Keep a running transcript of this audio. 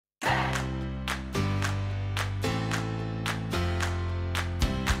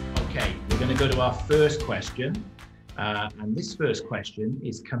go to our first question. And this first question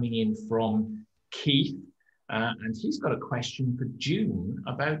is coming in from Keith. And he's got a question for June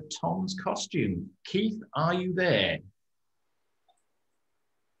about Tom's costume. Keith, are you there?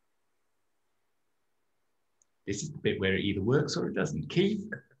 This is the bit where it either works or it doesn't. Keith?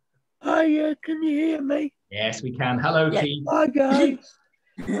 Hi, can you hear me? Yes, we can. Hello, yeah. Keith. Hi, guys.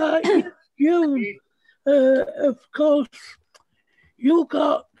 June, of course, you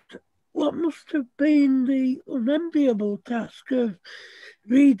got what must have been the unenviable task of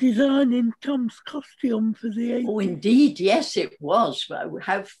redesigning Tom's costume for the 80s. Oh, indeed, yes, it was.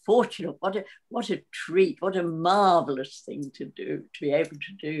 How fortunate! What a treat! What a marvelous thing to do, to be able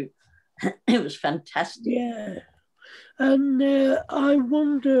to do. It was fantastic. Yeah, and I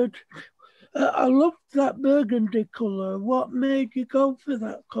wondered. I loved that burgundy colour. What made you go for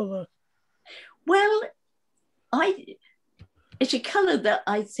that colour? Well, it's a colour that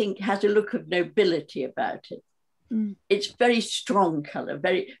I think has a look of nobility about it. Mm. It's very strong colour,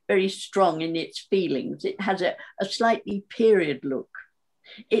 very, very strong in its feelings. It has a slightly period look.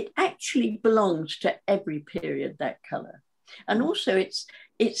 It actually belongs to every period, that colour. And also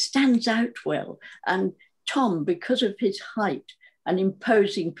it stands out well. And Tom, because of his height, an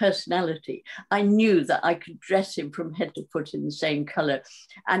imposing personality, I knew that I could dress him from head to foot in the same colour,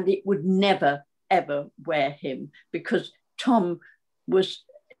 and it would never, ever wear him, because Tom would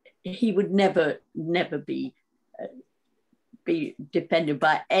never be defended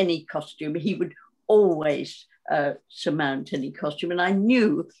by any costume. He would always surmount any costume. And I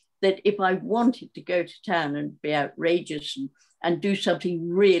knew that if I wanted to go to town and be outrageous and do something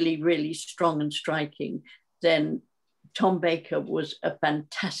really, really strong and striking, then Tom Baker was a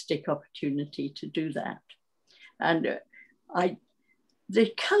fantastic opportunity to do that. And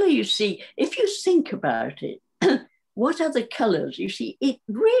the colour, you see, if you think about it, what are the colours? You see, it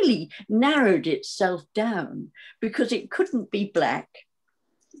really narrowed itself down, because it couldn't be black,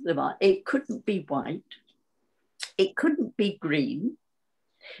 it couldn't be white, it couldn't be green,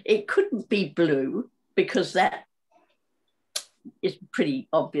 it couldn't be blue, because that is pretty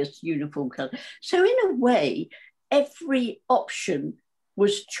obvious uniform colour. So in a way, every option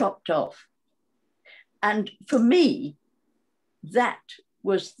was chopped off. And for me, that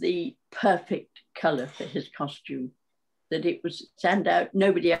was the perfect colour for his costume, that it was stand out.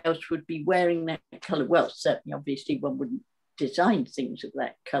 Nobody else would be wearing that colour. Well, certainly, obviously, one wouldn't design things of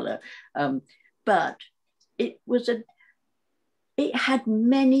that colour. But it had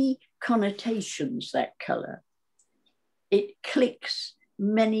many connotations, that colour. It clicks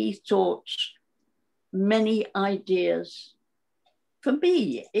many thoughts, many ideas. For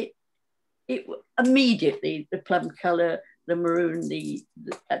me, it immediately, the plum colour, the maroon,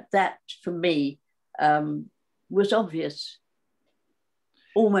 that for me was obvious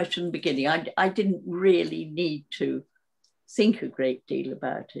almost from the beginning. I didn't really need to think a great deal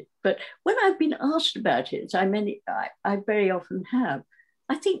about it. But when I've been asked about it, I very often have,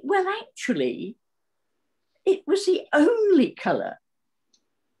 I think, well, actually, it was the only colour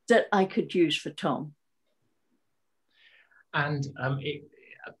that I could use for Tom. And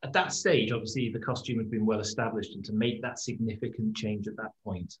at that stage, obviously, the costume had been well established, and to make that significant change at that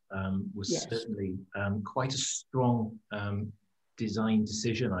point was yes, certainly quite a strong design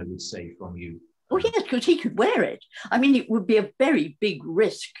decision, I would say, from you. Oh, yes, because he could wear it. I mean, it would be a very big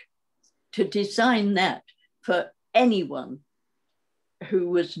risk to design that for anyone who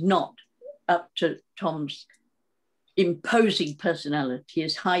was not up to Tom's imposing personality,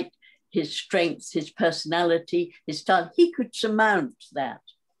 his height, his strength, his personality, his style. He could surmount that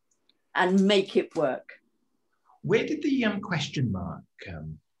and make it work. Where did the question mark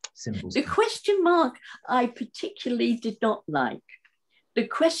symbols The come? question mark I particularly did not like. The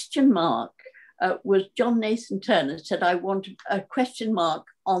question mark was John Nathan Turner said, I want a question mark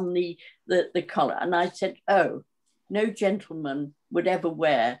on the collar. And I said, oh, no gentleman would ever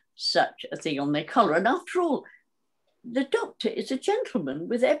wear such a thing on their collar. And after all, the Doctor is a gentleman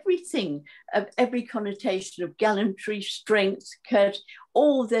with everything, of every connotation of gallantry, strength, courage,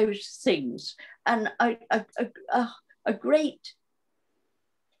 all those things. And a great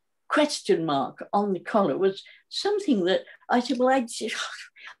question mark on the collar was something that I said, well,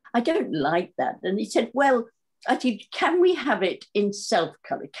 I don't like that. And he said, well, I said, can we have it in self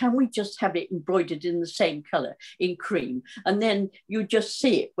colour? Can we just have it embroidered in the same colour, in cream? And then you just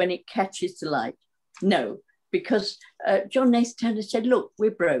see it when it catches the light. No, because John Nathan Turner said, look,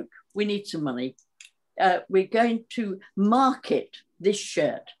 we're broke. We need some money. We're going to market this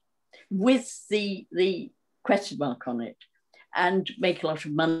shirt with the question mark on it and make a lot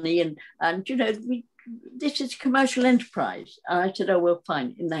of money. And you know, this is a commercial enterprise. And I said, oh, well,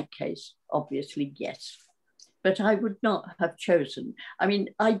 fine. In that case, obviously, yes. But I would not have chosen. I mean,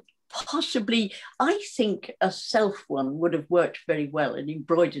 I think a self one would have worked very well, and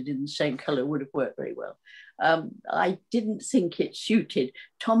embroidered in the same colour would have worked very well. I didn't think it suited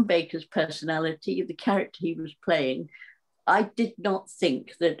Tom Baker's personality, the character he was playing. I did not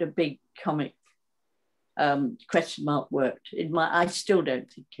think that a big comic question mark worked. I still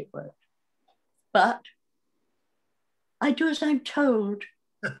don't think it worked. But I do as I'm told.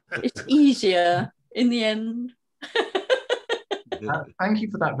 It's easier in the end. Thank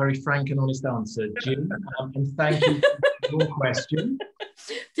you for that very frank and honest answer, Jim. And thank you for your question.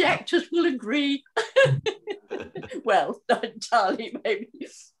 The actors will agree. Well, not entirely, maybe.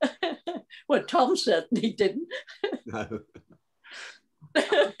 Well, Tom certainly didn't. No.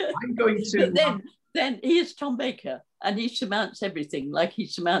 I'm going to... But then he is Tom Baker, and he surmounts everything like he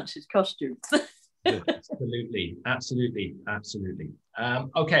surmounts his costume. Absolutely, absolutely, absolutely.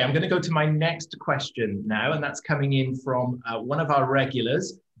 Okay, I'm going to go to my next question now, and that's coming in from one of our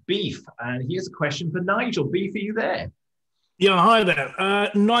regulars, Beef. And here's a question for Nigel. Beef, are you there? Yeah, hi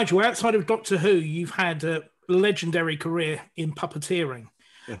there. Nigel, outside of Doctor Who, you've had a legendary career in puppeteering.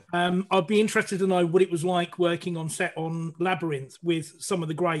 Yeah. I'd be interested to know what it was like working on set on Labyrinth with some of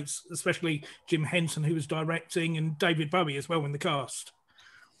the greats, especially Jim Henson, who was directing, and David Bowie as well in the cast.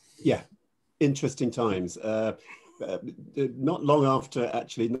 Yeah, interesting times. Not long after I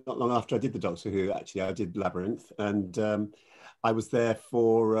did the Doctor Who, actually, I did Labyrinth, and I was there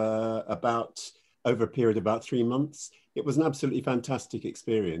for over a period of about 3 months. It was an absolutely fantastic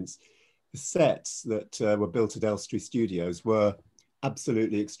experience. The sets that were built at Elstree Studios were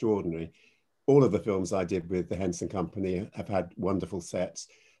absolutely extraordinary. All of the films I did with the Henson Company have had wonderful sets,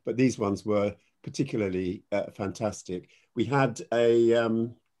 but these ones were particularly fantastic. We had a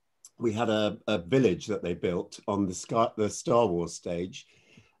village that they built on the Star Wars stage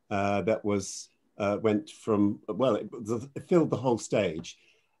that was went from, well, it filled the whole stage.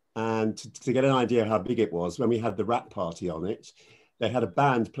 And to get an idea of how big it was, when we had the wrap party on it, they had a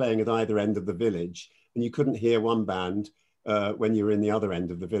band playing at either end of the village, and you couldn't hear one band when you were in the other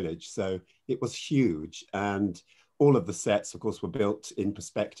end of the village. So it was huge. And all of the sets, of course, were built in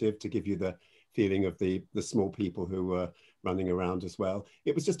perspective to give you the feeling of the small people who were running around as well.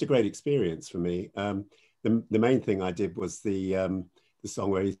 It was just a great experience for me. The main thing I did was the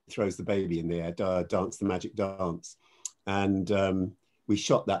song where he throws the baby in the air, Dance the Magic Dance. And we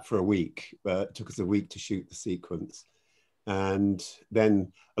shot that for a week. It took us a week to shoot the sequence. And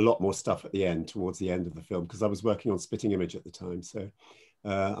then a lot more stuff at the end, towards the end of the film, because I was working on Spitting Image at the time. So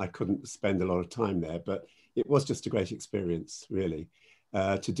I couldn't spend a lot of time there, but it was just a great experience, really.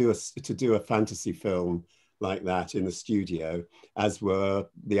 To do a fantasy film like that in the studio, as were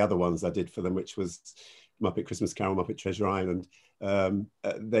the other ones I did for them, which was Muppet Christmas Carol, Muppet Treasure Island.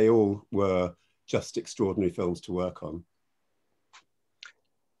 They all were just extraordinary films to work on.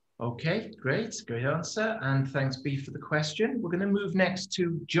 Okay, great answer. And thanks, Beef, for the question. We're going to move next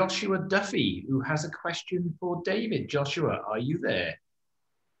to Joshua Duffy, who has a question for David. Joshua, are you there?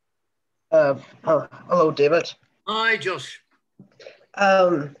 Hello, David. Hi, Josh.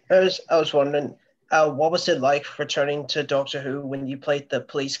 I was wondering, what was it like returning to Doctor Who when you played the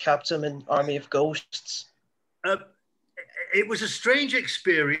police captain in Army of Ghosts? It was a strange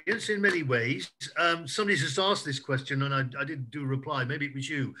experience in many ways. Somebody just asked this question, and I didn't do a reply. Maybe it was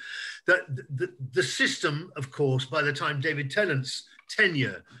you. That the system, of course, by the time David Tennant's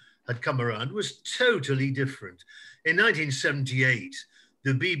tenure had come around, was totally different. In 1978,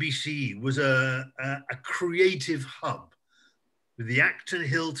 the BBC was a creative hub. With the Acton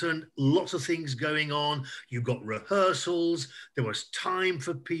Hilton, lots of things going on. You got rehearsals. There was time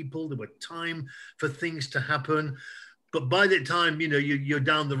for people. There were time for things to happen. But by the time, you know, you're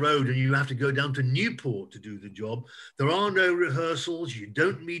down the road and you have to go down to Newport to do the job, there are no rehearsals. You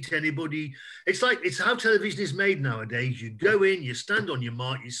don't meet anybody. It's how television is made nowadays. You go in, you stand on your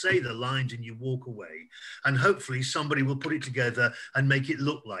mark, you say the lines and you walk away. And hopefully somebody will put it together and make it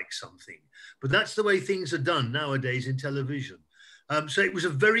look like something. But that's the way things are done nowadays in television. So it was a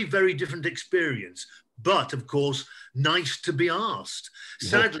very, very different experience. But of course, nice to be asked.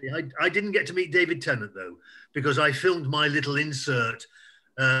 Sadly, I didn't get to meet David Tennant, though, because I filmed my little insert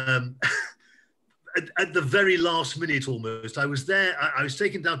at the very last minute almost. I was there, I was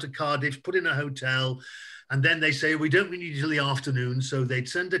taken down to Cardiff, put in a hotel, and then they say, we don't need you till the afternoon. So they'd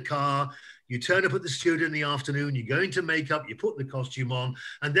send a car, you turn up at the studio in the afternoon, you go into makeup, you put the costume on,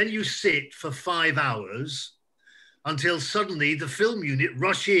 and then you sit for 5 hours until suddenly the film unit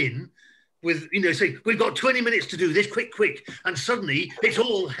rush in with, you know, say, we've got 20 minutes to do this, quick. And suddenly it's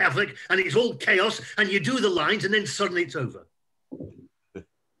all havoc and it's all chaos and you do the lines and then suddenly it's over.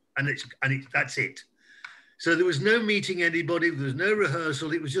 that's it. So there was no meeting anybody, there was no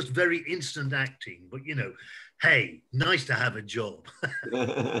rehearsal, it was just very instant acting. But, you know, hey, nice to have a job.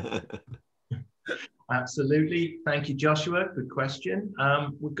 Absolutely. Thank you, Joshua. Good question.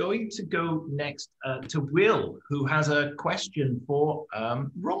 We're going to go next to Will, who has a question for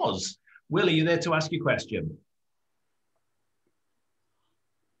Ros. Will, are you there to ask your question?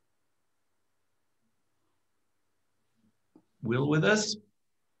 Will with us?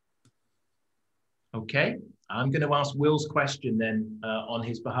 Okay, I'm going to ask Will's question then on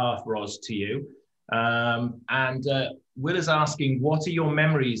his behalf, Ros, to you. Will is asking, what are your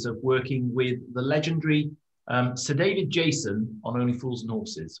memories of working with the legendary Sir David Jason on Only Fools and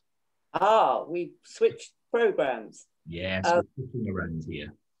Horses? Ah, we switched programs. Yes, we're switching around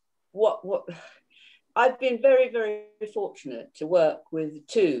here. What? I've been very, very fortunate to work with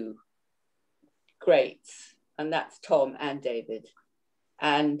two greats, and that's Tom and David.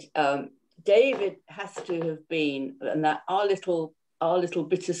 And David has to have been, and that our little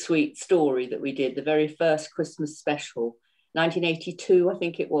bittersweet story that we did, the very first Christmas special, 1982, I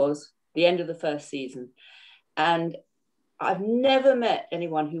think it was, the end of the first season. And I've never met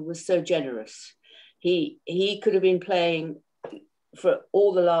anyone who was so generous. He could have been playing for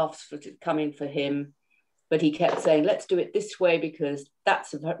all the laughs coming for him, but he kept saying, let's do it this way because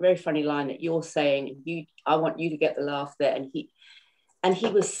that's a very funny line that you're saying. I want you to get the laugh there. And he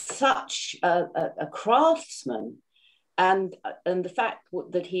was such a craftsman. And the fact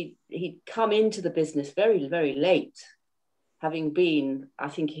that he'd come into the business very, very late, having been, I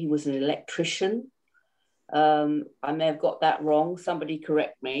think he was an electrician. I may have got that wrong. Somebody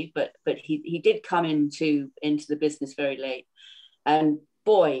correct me, but he did come into the business very late. And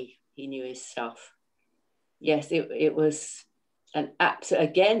boy, he knew his stuff. Yes, it was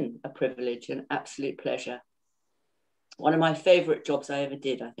again, a privilege, an absolute pleasure. One of my favorite jobs I ever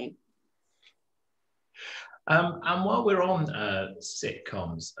did, I think. And while we're on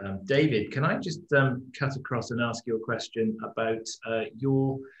sitcoms, David, can I just cut across and ask you a question about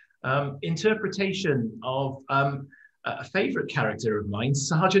your interpretation of a favourite character of mine,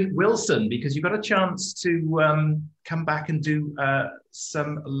 Sergeant Wilson, because you got a chance to come back and do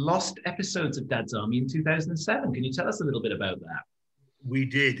some lost episodes of Dad's Army in 2007. Can you tell us a little bit about that? We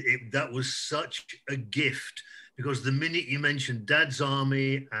did. That was such a gift, because the minute you mentioned Dad's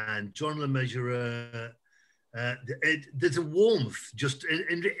Army and John Le Mesurier, there's a warmth just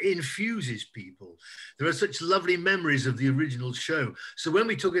infuses people. There are such lovely memories of the original show. So when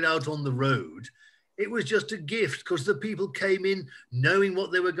we took it out on the road, it was just a gift, because the people came in knowing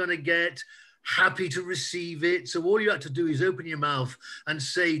what they were going to get, happy to receive it. So all you had to do is open your mouth and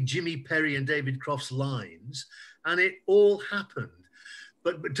say Jimmy Perry and David Croft's lines, and it all happened.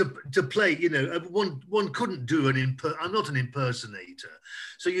 But to play, you know, one couldn't do I'm not an impersonator.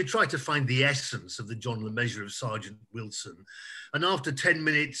 So you try to find the essence of the John Le Mesurier of Sergeant Wilson. And after 10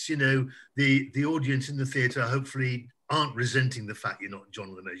 minutes, you know, the audience in the theatre hopefully aren't resenting the fact you're not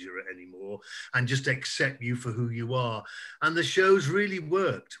John Le Mesurier anymore and just accept you for who you are. And the shows really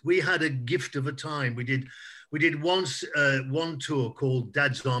worked. We had a gift of a time. We did once one tour called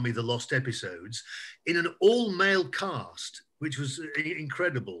Dad's Army, The Lost Episodes, in an all-male cast, which was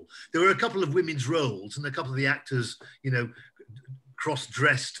incredible. There were a couple of women's roles and a couple of the actors, you know,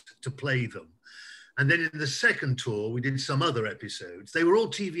 cross-dressed to play them. And then in the second tour, we did some other episodes. They were all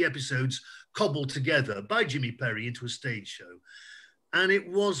TV episodes cobbled together by Jimmy Perry into a stage show. And it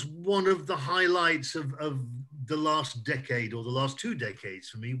was one of the highlights of the last decade, or the last 2 decades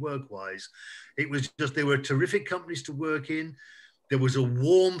for me, work-wise. It was just, they were terrific companies to work in. There was a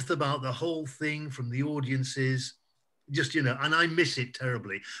warmth about the whole thing from the audiences. Just, you know, and I miss it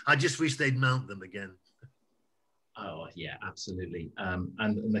terribly. I just wish they'd mount them again. Oh, yeah, absolutely.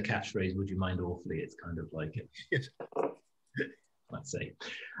 And the catchphrase, would you mind awfully? It's kind of like it. Yes. Let's see.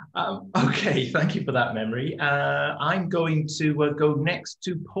 Okay, thank you for that memory. I'm going to go next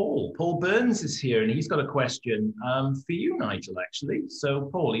to Paul. Paul Burns is here, and he's got a question for you, Nigel, actually. So,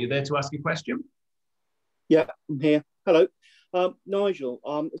 Paul, are you there to ask a question? Yeah, I'm here. Hello. Nigel,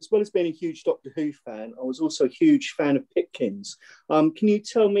 as well as being a huge Doctor Who fan, I was also a huge fan of Pitkins. Can you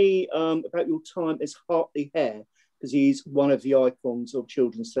tell me about your time as Hartley Hare? Because he's one of the icons of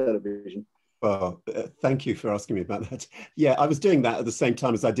children's television. Well, thank you for asking me about that. Yeah, I was doing that at the same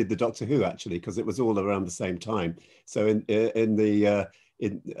time as I did the Doctor Who, actually, because it was all around the same time. So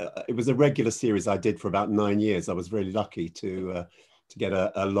it was a regular series I did for about 9 years. I was really lucky to get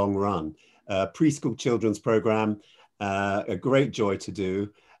a long run. Preschool children's program, a great joy to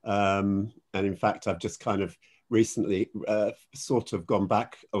do. And in fact, I've just kind of recently sort of gone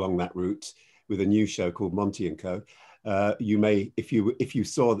back along that route with a new show called Monty & Co. you may, if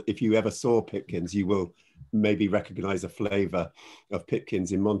you ever saw Pipkins, you will maybe recognise a flavour of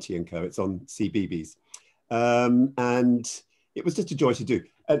Pipkins in Monty and Co. It's on CBeebies, and it was just a joy to do.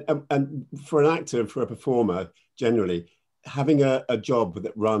 And for an actor and for a performer, generally, having a job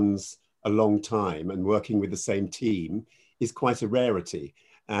that runs a long time and working with the same team is quite a rarity.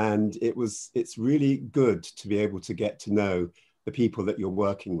 And it's really good to be able to get to know the people that you're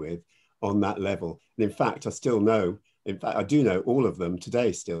working with on that level. And in fact, I do know all of them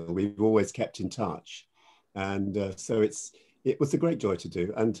today still. We've always kept in touch. And so it was a great joy to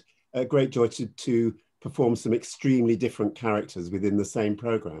do, and a great joy to perform some extremely different characters within the same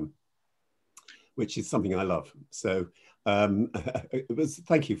program, which is something I love. So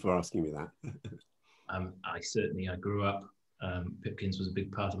thank you for asking me that. I grew up, Pipkins was a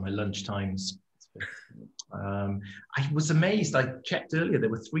big part of my lunch times. I was amazed. I checked earlier.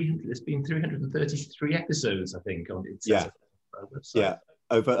 There's been 333 episodes, I think. On its website. Yeah.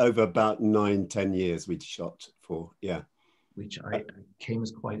 Over about 9-10 years we'd shot for. Yeah. Which I came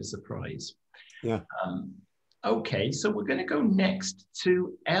as quite a surprise. Yeah. Okay, so we're going to go next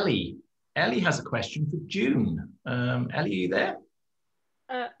to Ellie. Ellie has a question for June. Ellie, are you there?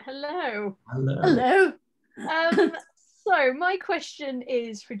 Hello. Hello. So my question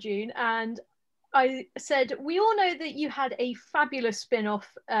is for June, and I said, we all know that you had a fabulous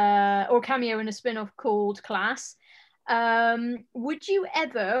spin-off or cameo in a spin-off called Class. Would you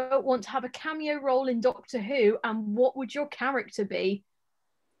ever want to have a cameo role in Doctor Who, and what would your character be?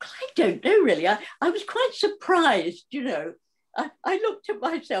 I don't know, really. I was quite surprised, you know. I looked at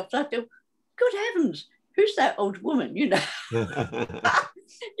myself and I thought, good heavens, who's that old woman, you know? You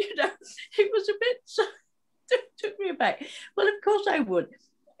know, it was a bit, took me aback. Well, of course I would.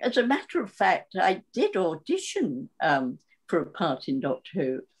 As a matter of fact, I did audition for a part in Doctor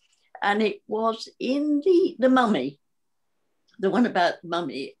Who, and it was in the Mummy, the one about the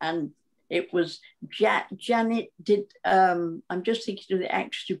Mummy, and it was Janet did, I'm just thinking of the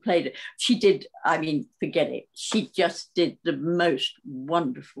actress who played it. She did, I mean, forget it. She just did the most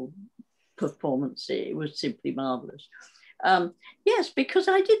wonderful performance. It was simply marvelous. Yes, because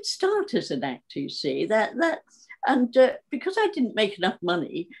I did start as an actor, you see, and because I didn't make enough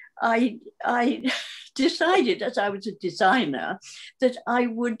money, I decided, as I was a designer, that I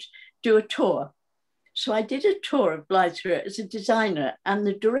would do a tour. So I did a tour of Blythsburg as a designer, and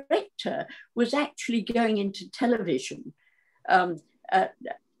the director was actually going into television at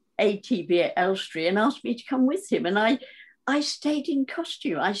ATV at Elstree and asked me to come with him. And I stayed in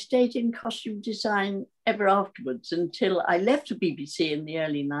costume. I stayed in costume design ever afterwards until I left the BBC in the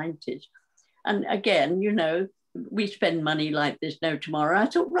early 90s. And again, you know, we spend money like there's no tomorrow. I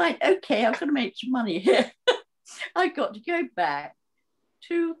thought, right, okay, I've got to make some money here. I got to go back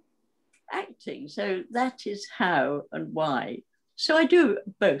to acting. So that is how and why. So I do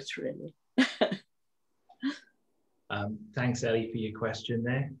both, really. Thanks, Ellie, for your question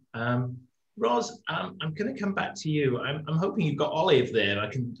there. Ros, I'm going to come back to you. I'm hoping you've got Olive there.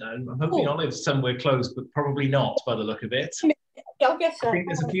 I'm hoping Olive's somewhere close, but probably not by the look of it. I guess so. I think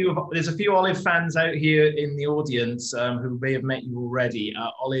there's a few Olive fans out here in the audience who may have met you already.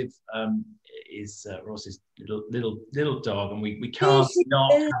 Olive is Ross's little dog, and we can't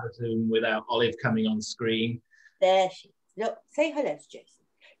not have a Zoom without Olive coming on screen. There she is. Look, say hello to Jason.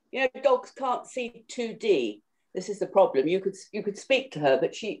 You know, dogs can't see 2D. This is the problem. You could speak to her,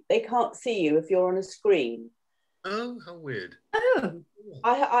 but they can't see you if you're on a screen. Oh, how weird. Oh,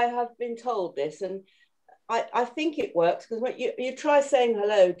 I have been told this, and I think it works, because when you try saying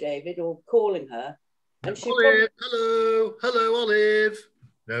hello, David, or calling her, and she Olive, hello, Olive.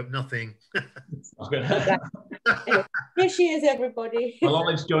 No, nothing. Anyway, here she is, everybody. Well,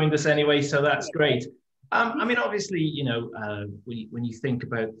 Olive's joined us anyway, so that's great. I mean, obviously, you know, when you think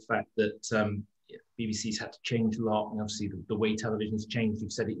about the fact that BBC's had to change a lot, and obviously the way television's changed,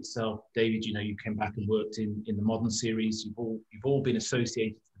 you've said it yourself, David. You know, you came back and worked in the modern series. You've all been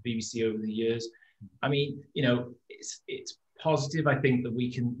associated with the BBC over the years. I mean, you know, it's positive. I think that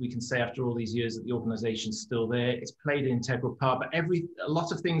we can say after all these years that the organisation's still there. It's played an integral part, but a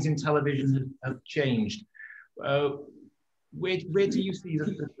lot of things in television have changed. Where do you see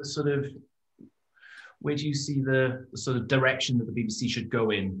the sort of direction that the BBC should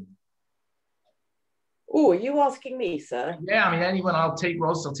go in? Oh, are you asking me, sir? Yeah, I mean, anyone. I'll take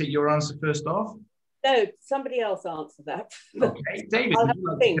Ros. I'll take your answer first off. No, somebody else answer that. Okay, David, would you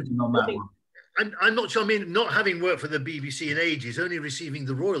like to comment on that one? I'm not sure. I mean, not having worked for the BBC in ages, only receiving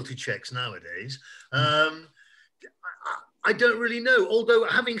the royalty checks nowadays. I don't really know. Although,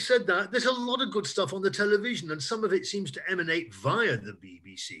 having said that, there's a lot of good stuff on the television, and some of it seems to emanate via the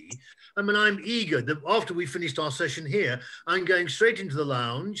BBC. I mean, I'm eager that after we finished our session here, I'm going straight into the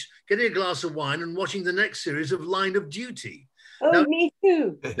lounge, getting a glass of wine, and watching the next series of Line of Duty. Oh, now, me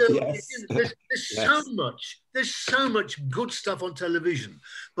too. Yes. There's yes. There's so much good stuff on television,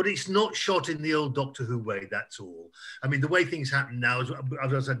 but it's not shot in the old Doctor Who way, that's all. I mean, the way things happen now, as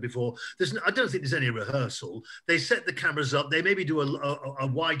I said before, I don't think there's any rehearsal. They set the cameras up, they maybe do a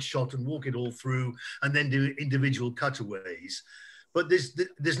wide shot and walk it all through, and then do individual cutaways. But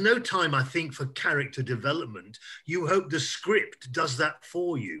there's no time, I think, for character development. You hope the script does that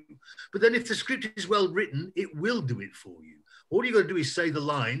for you. But then if the script is well written, it will do it for you. All you got to do is say the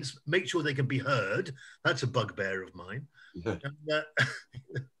lines, make sure they can be heard. That's a bugbear of mine. Yeah.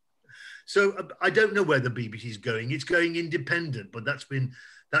 And, so I don't know where the BBC is going. It's going independent, but that's been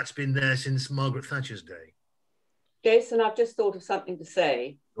there since Margaret Thatcher's day. Jason, I've just thought of something to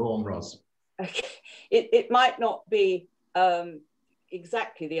say. Go on, Ros. Okay. It might not be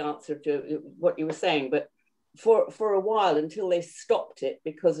exactly the answer to what you were saying, but for a while, until they stopped it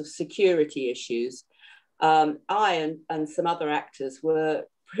because of security issues, I and some other actors were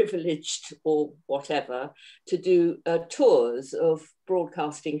privileged or whatever to do tours of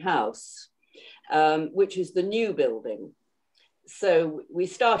Broadcasting House, which is the new building. So we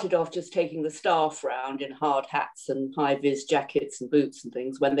started off just taking the staff round in hard hats and high-vis jackets and boots and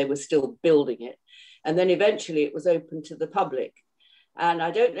things when they were still building it. And then eventually it was open to the public. And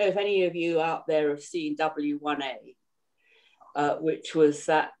I don't know if any of you out there have seen W1A, which was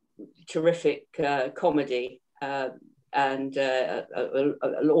that terrific comedy, and an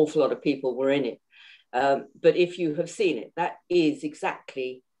awful lot of people were in it. But if you have seen it, that is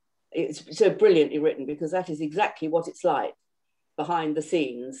exactly, it's so brilliantly written, because that is exactly what it's like behind the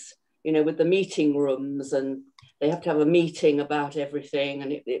scenes, you know, with the meeting rooms, and they have to have a meeting about everything,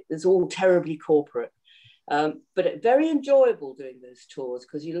 and it's all terribly corporate. But very enjoyable doing those tours,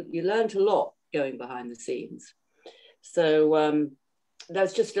 because you learned a lot going behind the scenes. So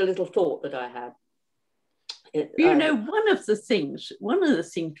that's just a little thought that I had. You know, one of the things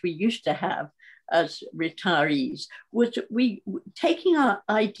we used to have as retirees was taking our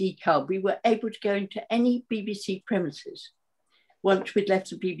ID card, we were able to go into any BBC premises once we'd left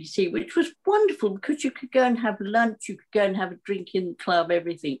the BBC, which was wonderful, because you could go and have lunch, you could go and have a drink in the club,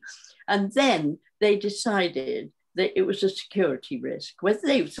 everything. And then they decided that it was a security risk, whether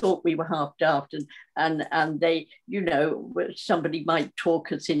they thought we were half daft and they, you know, somebody might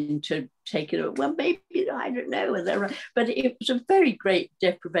talk us into taking it. Well, maybe, I don't know. But it was a very great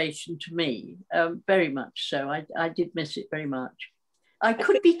deprivation to me, very much so. I did miss it very much. I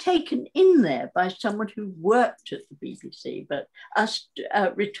could be taken in there by someone who worked at the BBC, but us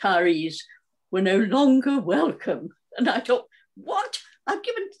retirees were no longer welcome. And I thought, what? I've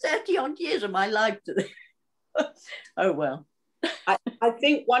given 30 odd years of my life to this. Oh, well. I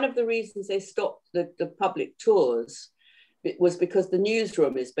think one of the reasons they stopped the public tours was because the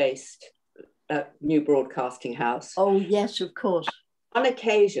newsroom is based at New Broadcasting House. Oh, yes, of course. On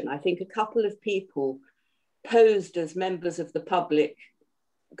occasion, I think a couple of people posed as members of the public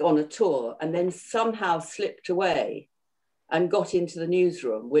on a tour and then somehow slipped away and got into the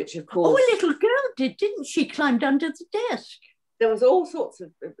newsroom, which of course... Oh, a little girl did, didn't she? Climbed under the desk. There was all sorts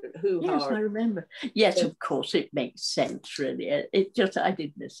of hoo-ha. Yes, I remember. Yes, of course, it makes sense, really. It just, I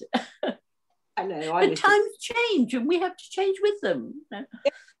did miss it. I know. But times change, and we have to change with them.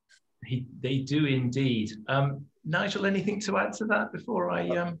 They do indeed. Nigel, anything to add to that before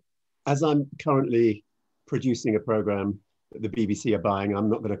I... As I'm currently producing a programme that the BBC are buying, I'm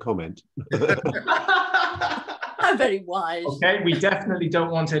not going to comment. How very wise. Okay, we definitely don't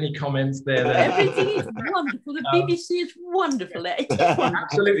want any comments there. Everything is wonderful. The BBC is wonderful. It's wonderful.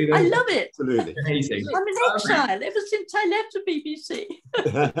 Absolutely. I love it. Absolutely. Amazing. I'm in exile ever since I left the BBC.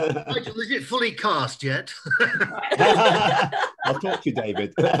 Nigel, is it fully cast yet? I'll talk to you,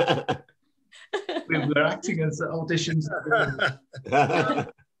 David. We're acting as auditions.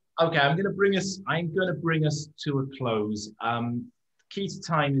 Okay, I'm going to bring us to a close. Key to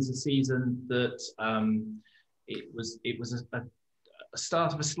Time is a season that it was a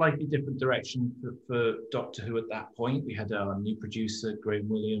start of a slightly different direction for Doctor Who at that point. We had our new producer, Graham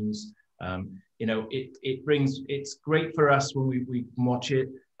Williams. You know, it's great for us when we watch it.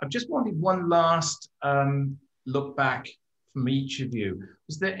 I've just wanted one last look back from each of you.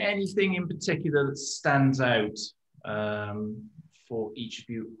 Was there anything in particular that stands out for each of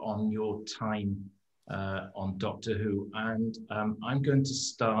you on your time on Doctor Who, and I'm going to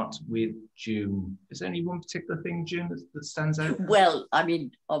start with June. Is there any one particular thing, June, that stands out? Well, I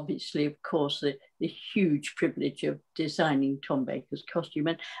mean, obviously, of course, the huge privilege of designing Tom Baker's costume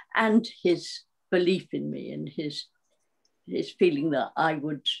and his belief in me and his feeling that I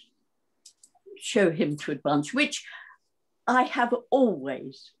would show him to advance, which I have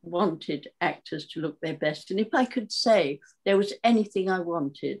always wanted actors to look their best. And if I could say there was anything I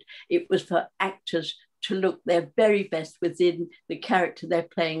wanted, it was for actors to look their very best within the character they're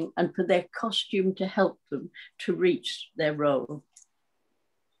playing and for their costume to help them to reach their role.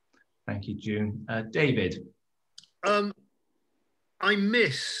 Thank you, June. David? I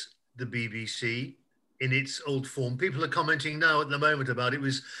miss the BBC in its old form. People are commenting now at the moment about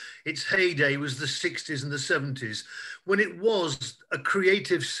its heyday was the 60s and the 70s, when it was a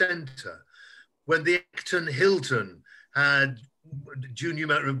creative centre, when the Acton Hilton had, June, you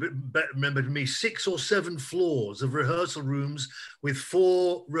might remember me, 6 or 7 floors of rehearsal rooms with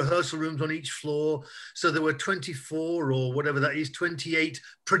 4 rehearsal rooms on each floor. So there were 24 or whatever that is, 28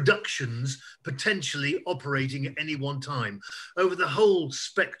 productions potentially operating at any one time over the whole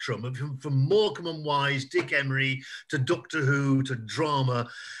spectrum of from Morecambe and Wise, Dick Emery to Doctor Who to drama.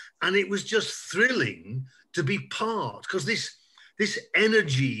 And it was just thrilling to be part, because this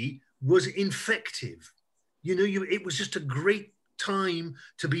energy was infective. You know, it was just a great time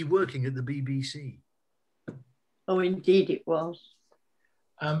to be working at the BBC. Oh, indeed it was.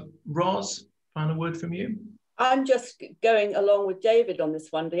 Ros, final word from you? I'm just going along with David on this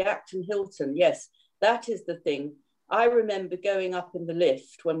one. The Acton Hilton, yes, that is the thing. I remember going up in the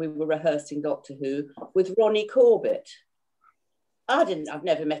lift when we were rehearsing Doctor Who with Ronnie Corbett. I've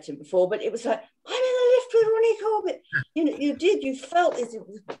never met him before, but it was like, I'm in the lift with Ronnie Corbett. You know, you felt this, it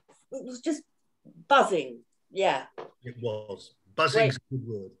was just buzzing. Yeah. It was. Buzzing's a good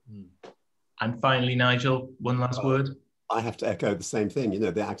word. And finally, Nigel, one last word. I have to echo the same thing. You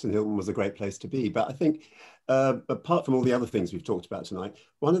know, the Acton Hilton was a great place to be. But I think, apart from all the other things we've talked about tonight,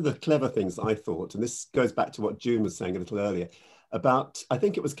 one of the clever things I thought, and this goes back to what June was saying a little earlier, about, I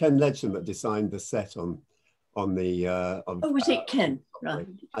think it was Ken Ledgson that designed the set on the... was it Ken? Right.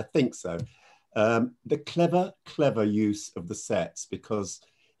 I think so. The clever use of the sets, because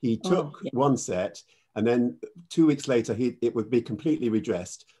he took one set, and then 2 weeks later, it would be completely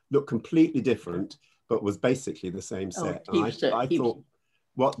redressed, look completely different, but was basically the same set. I thought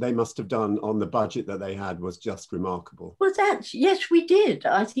what they must have done on the budget that they had was just remarkable. Well, yes, we did.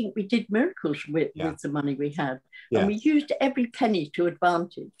 I think we did miracles with the money we had. Yeah. And we used every penny to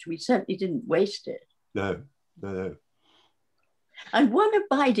advantage. We certainly didn't waste it. No. And one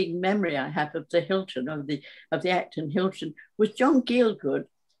abiding memory I have of the Hilton, of the Acton Hilton, was John Gielgud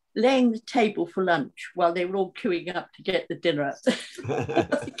laying the table for lunch while they were all queuing up to get the dinner at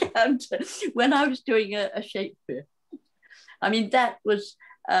the counter when I was doing a Shakespeare. I mean, that was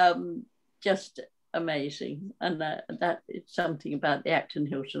just amazing. And that is something about the Acton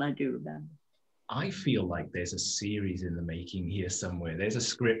Hilton I do remember. I feel like there's a series in the making here somewhere. There's a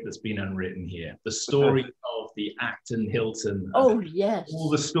script that's been unwritten here. The story of the Acton Hilton. Oh, yes. All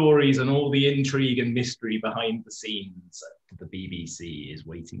the stories and all the intrigue and mystery behind the scenes of the BBC is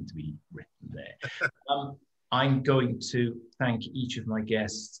waiting to be written there. I'm going to thank each of my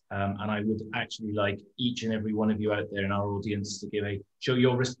guests, and I would actually like each and every one of you out there in our audience to show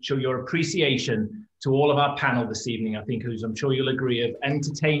your appreciation to all of our panel this evening. I think, I'm sure you'll agree, have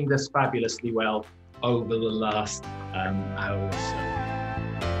entertained us fabulously well over the last hour or so.